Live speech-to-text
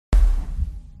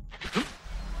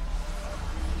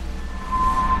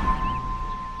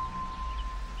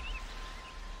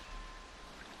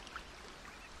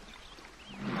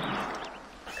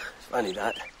Funny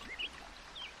that.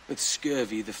 With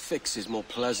scurvy, the fix is more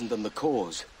pleasant than the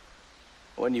cause.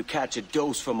 When you catch a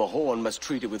dose from a horn, must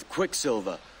treat it with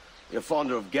quicksilver. You're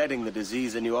fonder of getting the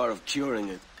disease than you are of curing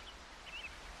it.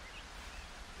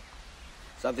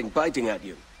 Something biting at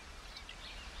you.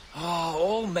 Ah,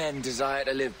 all men desire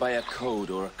to live by a code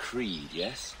or a creed,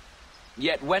 yes?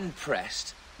 Yet when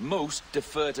pressed, most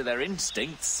defer to their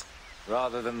instincts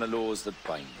rather than the laws that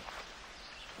bind them.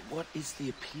 But what is the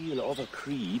appeal of a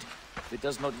creed if it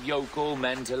does not yoke all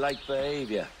men to like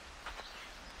behavior?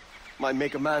 Might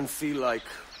make a man feel like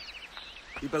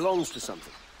he belongs to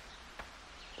something.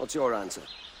 What's your answer?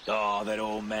 Oh, that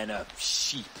all men are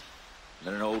sheep.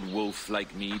 That an old wolf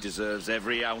like me deserves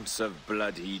every ounce of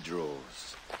blood he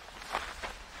draws.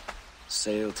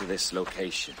 Sail to this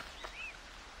location.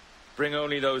 Bring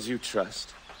only those you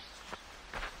trust.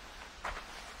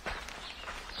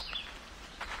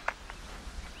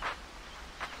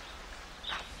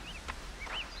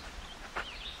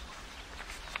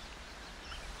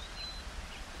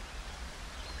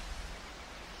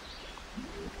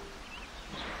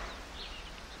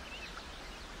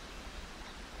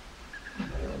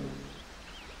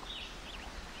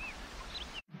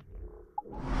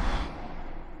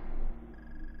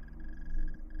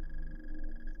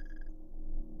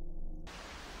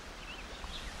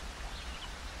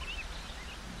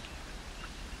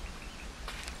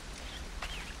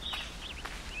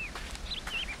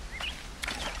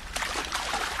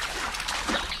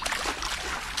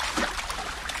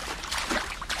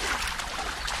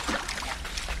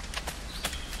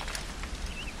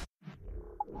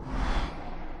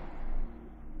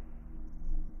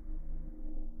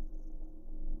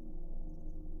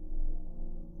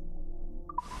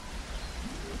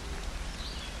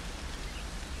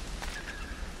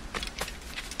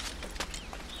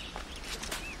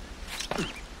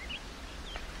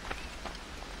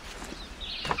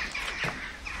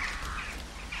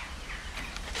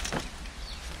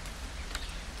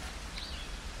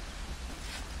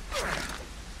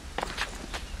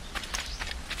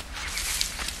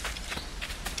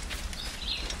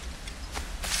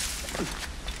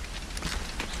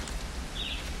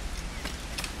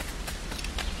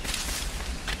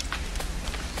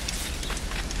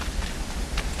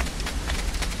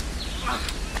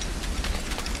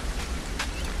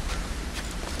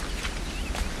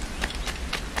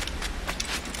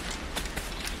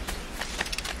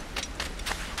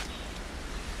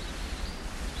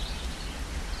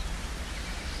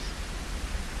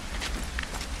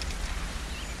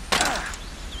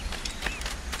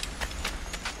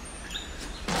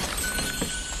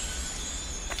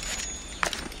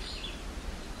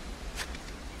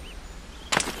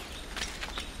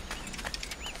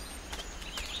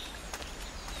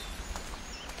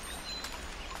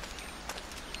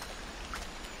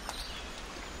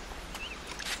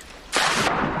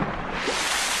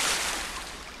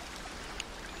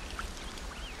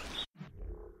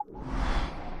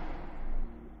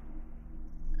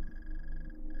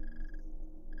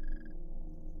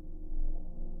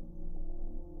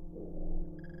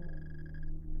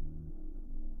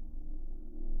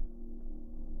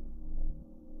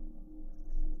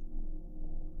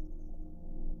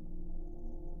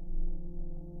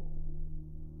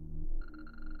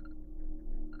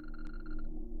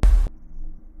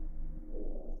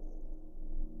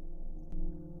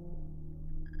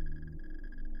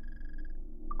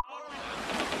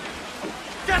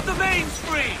 Get the mains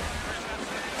free!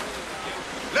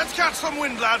 Let's catch some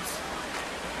wind, lads.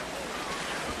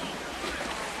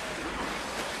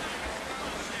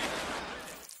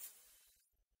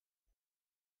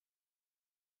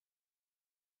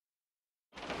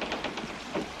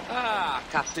 Ah,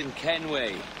 Captain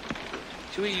Kenway.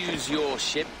 Shall we use your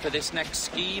ship for this next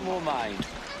scheme or mine?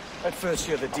 I'd first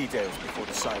hear the details before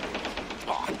deciding.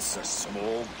 Oh, it's a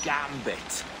small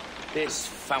Gambit. This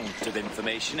fount of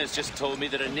information has just told me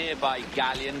that a nearby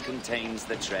galleon contains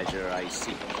the treasure I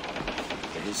seek.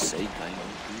 For his sake, I know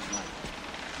who's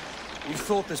right. You've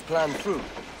thought this plan through?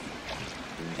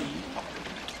 Indeed.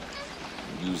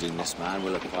 Using this man,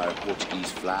 we'll acquire a Portuguese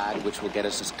flag, which will get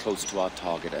us as close to our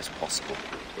target as possible.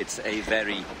 It's a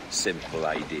very simple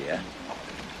idea,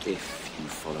 if you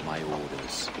follow my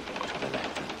orders to the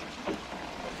letter.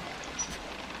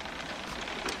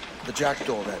 The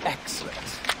jackdaw, then. Excellent.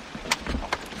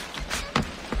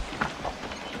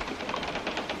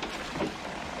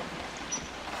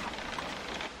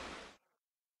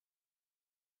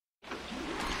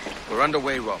 We're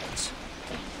underway, Roberts.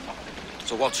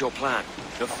 So what's your plan?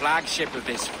 The flagship of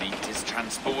this fleet is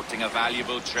transporting a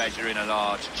valuable treasure in a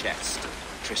large chest.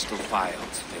 Crystal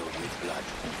phials filled with blood.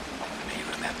 You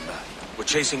may remember, We're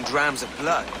chasing drams of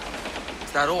blood.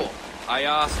 Is that all? I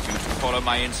asked you to follow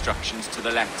my instructions to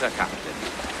the letter, Captain,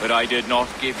 but I did not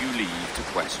give you leave to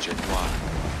question why.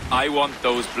 I want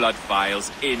those blood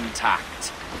vials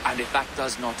intact, and if that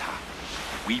does not happen,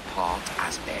 we part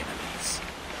as enemies.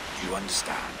 Do you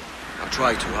understand? I'll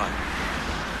try to,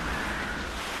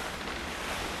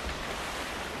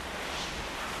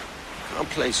 Can't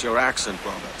place your accent,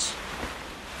 Roberts.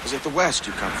 Is it the west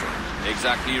you come from?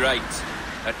 Exactly right.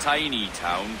 A tiny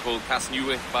town called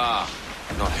Bar.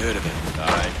 I've not heard of it.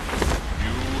 Aye,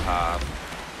 you have.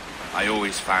 I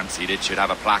always fancied it should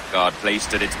have a placard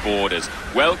placed at its borders.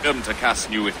 Welcome to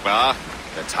Bar,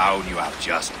 the town you have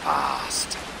just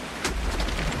passed.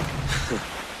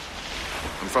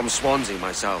 I'm from Swansea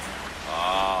myself.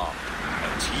 Ah,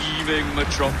 a teeming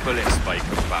metropolis by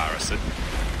comparison.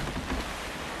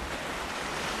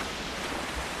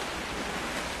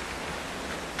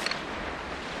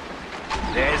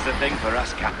 There's the thing for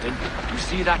us, Captain. You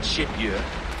see that ship here?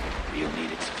 We'll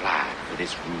need its flag for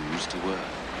this ruse to work.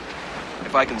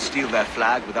 If I can steal that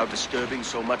flag without disturbing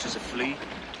so much as a flea,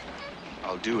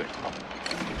 I'll do it.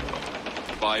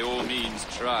 By all means,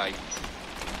 try.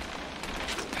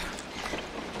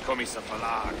 Commissa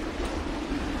flag.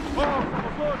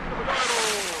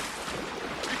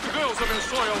 E que Deus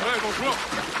abençoe ao rei Dom João.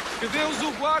 Que Deus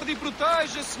o guarde e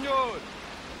proteja, senhor.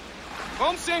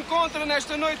 Como se encontra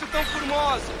nesta noite tão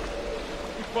formosa?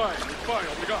 Muito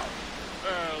bem, obrigado.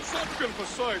 Só um pequeno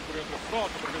passeio por entre a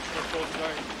frota para ver se estão todos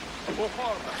em boa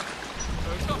forma.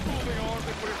 Está tudo em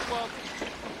ordem por este lado?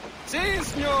 Sim,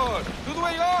 senhor. Tudo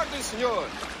em ordem, senhor.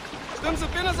 Estamos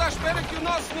apenas à espera que o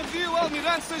nosso navio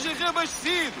almirante seja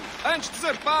reabastecido antes de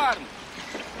zarparmos.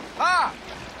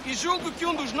 E julgo que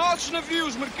um dos nossos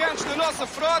navios mercantes da nossa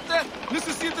frota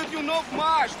necessita de um novo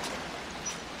mastro.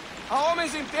 Há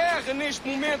homens em terra neste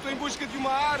momento em busca de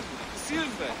uma árvore que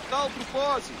sirva de tal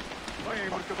propósito. Vêm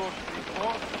embarcadores de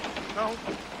nós? Não?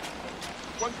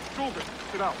 Quantos julgas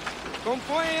serão?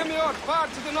 Compõem a maior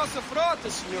parte da nossa frota,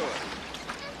 senhor.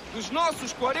 Dos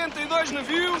nossos 42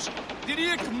 navios,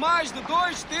 diria que mais de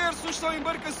 2/3 são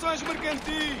embarcações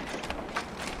mercantis.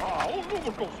 Um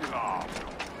número considerável.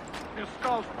 Nesse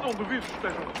caso, não duvido que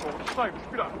estejam com receio dos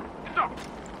piratas. Não.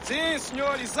 Sim,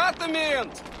 senhor,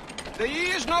 exatamente.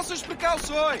 Daí as nossas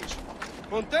precauções.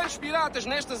 Com tantos piratas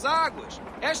nestas águas,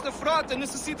 esta frota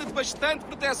necessita de bastante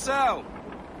proteção.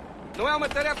 Não é uma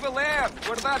tarefa leve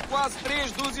guardar quase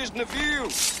 3 dúzias de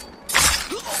navios.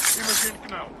 Imagino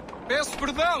que não. Peço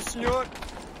perdão, senhor,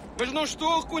 mas não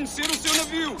estou a reconhecer o seu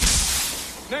navio.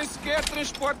 Nem sequer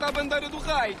transporta a bandeira do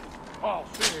rei.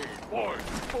 Sim, pois.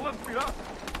 Falando de piratas,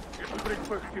 este abrigo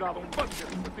foi retirado a um bando de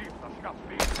aristocratas à chegada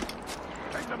de dia.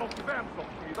 Ainda não tivemos a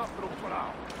oportunidade para o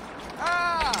reparar.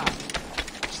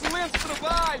 Excelente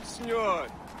trabalho, senhor.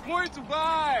 Muito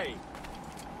bem.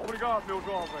 Obrigado, meu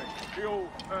jovem. Eu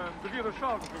devia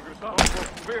deixar-vos regressar ao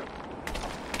vosso governo.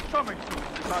 Chamem-se o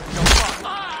secretário de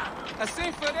Alfaro.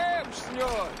 Assim faremos,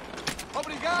 senhor.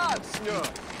 Obrigado, senhor.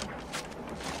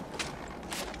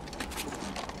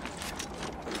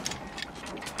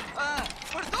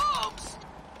 Perdão-se!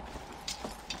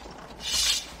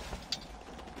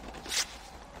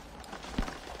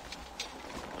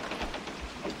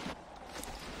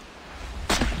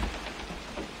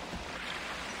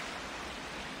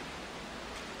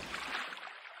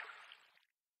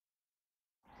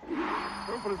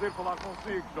 Foi um prazer falar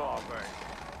consigo, jovem.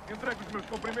 Entregue os meus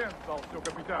cumprimentos ao seu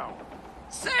capitão.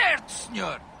 Certo,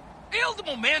 senhor. Ele de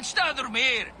momento está a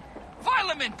dormir. Vai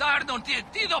lamentar não ter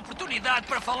tido a oportunidade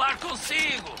para falar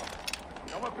consigo.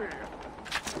 É uma pena.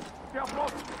 Até à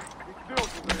próxima. E que Deus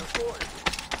o abençoe.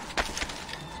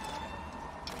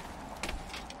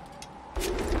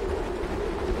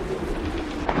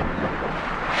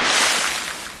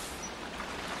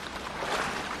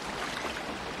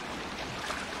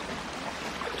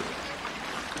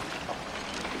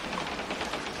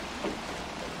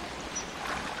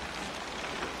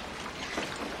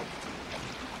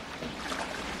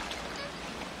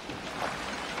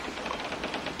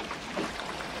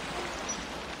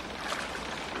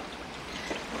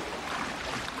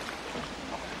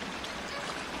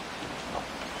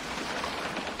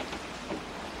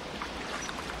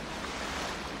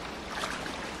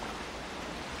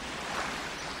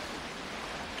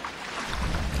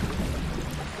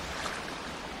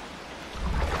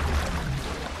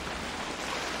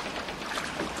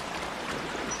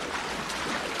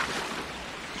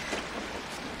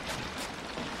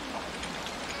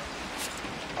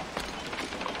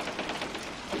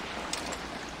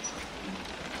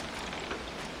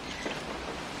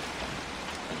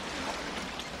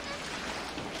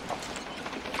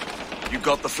 You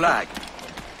got the flag?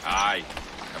 Aye,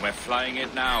 and we're flying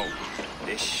it now.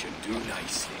 This should do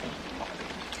nicely.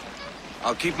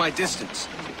 I'll keep my distance.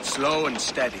 Slow and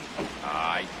steady.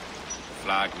 Aye. The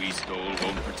flag we stole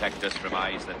won't protect us from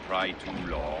eyes that pry too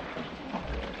long.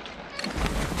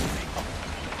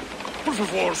 Por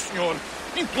favor, senhor.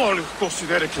 Imploro que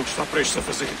considere aquilo que está prestes a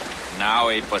fazer. Now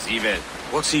é possível.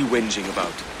 What's he whinging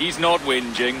about? He's not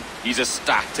whinging, he's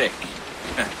ecstatic.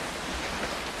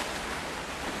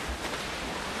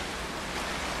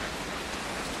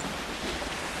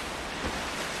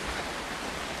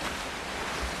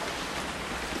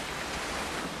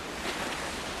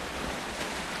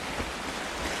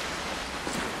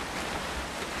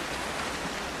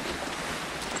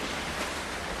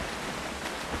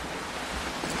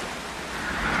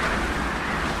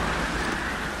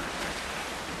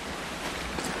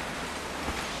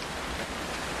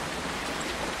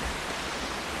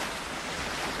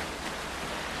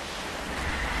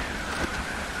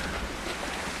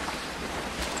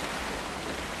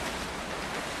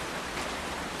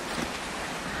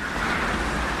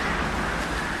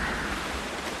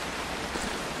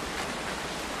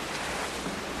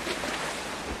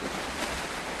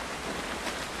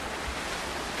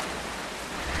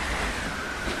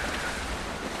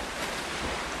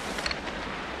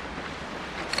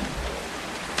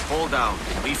 Fall down.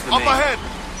 Leave the Up main. ahead!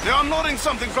 They are unloading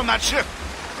something from that ship!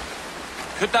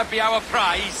 Could that be our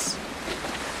prize?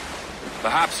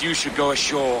 Perhaps you should go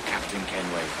ashore, Captain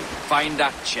Kenway. Find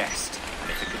that chest, and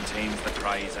if it contains the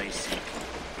prize I seek,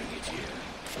 bring it here.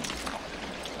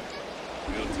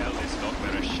 We'll tell this lot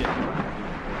we're a ship.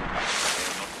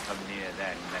 They'll not come near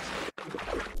then,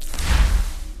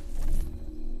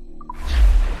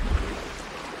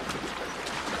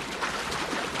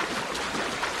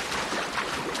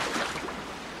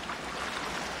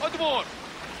 Admor,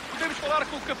 podemos falar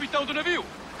com o capitão do navio?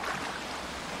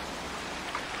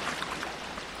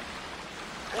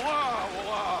 Olá,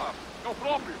 olá. É o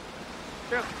próprio.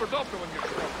 Peço perdão pela minha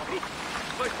resposta abrupta.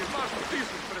 Sei que tem mais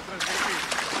notícias para transmitir.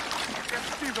 É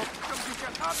possível que estamos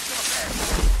infectados pela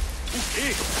peste. O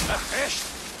quê? A peste?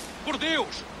 Por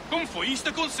Deus! Como foi isto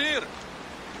acontecer?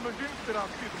 Imagino que terá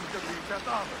sido uma mercadoria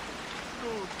infectada.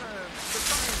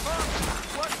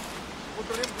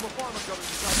 Encontraremos uma forma de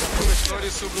organizar Uma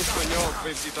história sobre um espanhol que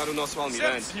veio visitar o nosso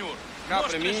almirante. Certo, senhor. Cá Nós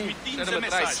para mim, transmitimos era a uma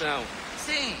traição.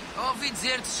 Sim, ouvi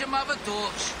dizer que se chamava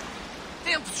Torres.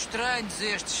 Tempos estranhos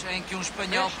estes em que um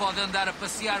espanhol pode andar a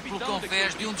passear pelo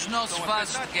convés de um dos nossos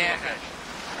vasos de guerra.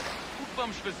 O que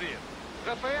vamos fazer?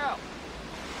 Rafael,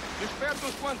 desperta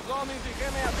uns quantos homens e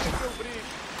remete aquele brilho.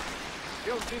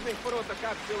 Eles dizem que foram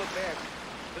atacados pela peste,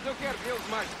 mas eu quero vê-los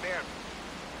mais de perto.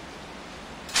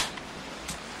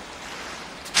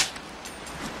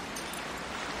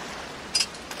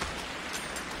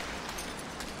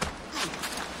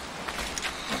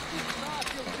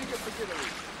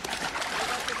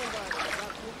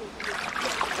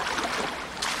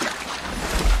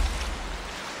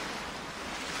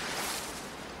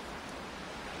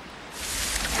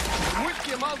 Muito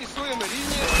que amaldiçoe a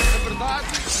marinha, a verdade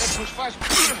é que nos faz...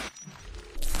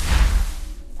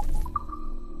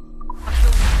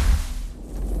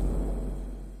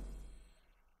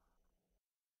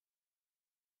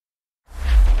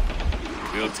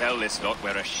 We'll tell this lot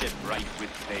we're a ship rife with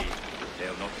plague.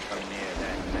 They'll not come near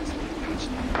then unless we catch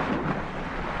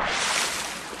them.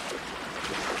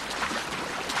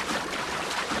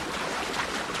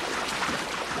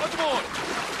 Admor,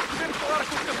 podemos falar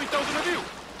com o capitão do navio?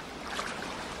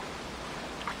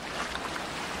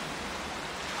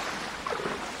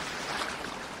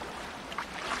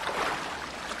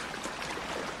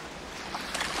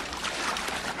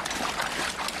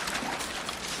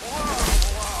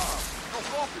 Olá. É o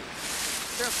próprio.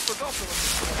 Peço perdão pela minha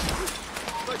resposta.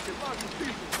 Sei que tem mais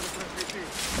notícias para transmitir.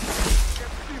 É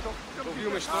possível que estamos Ouvi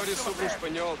uma história infectados sobre um pela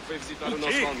espanhol que veio visitar peste. o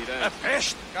nosso almirante. A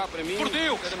peste? Cá para mim, Por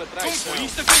Deus! era uma Como traição. foi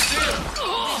isto acontecer?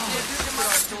 Ouvi dizer que se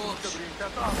chamava Torres.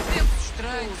 Tempos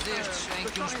estranhos estes em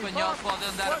que um espanhol pode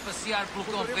andar a passear pelo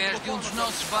convés de um dos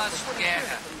nossos vasos de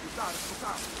guerra.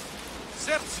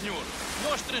 Certo, senhor.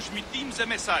 Nós transmitimos a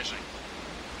mensagem.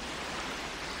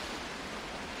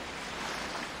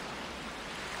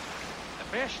 A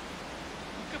peste?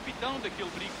 O capitão daquele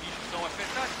brico diz que são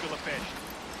afetados pela peste.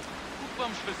 O que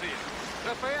vamos fazer?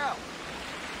 Rafael,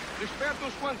 desperta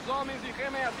uns quantos homens e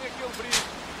remete aquele brilho.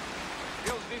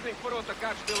 Eles dizem que foram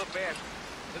atacados pela peste,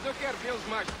 mas eu quero vê-los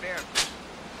mais de perto.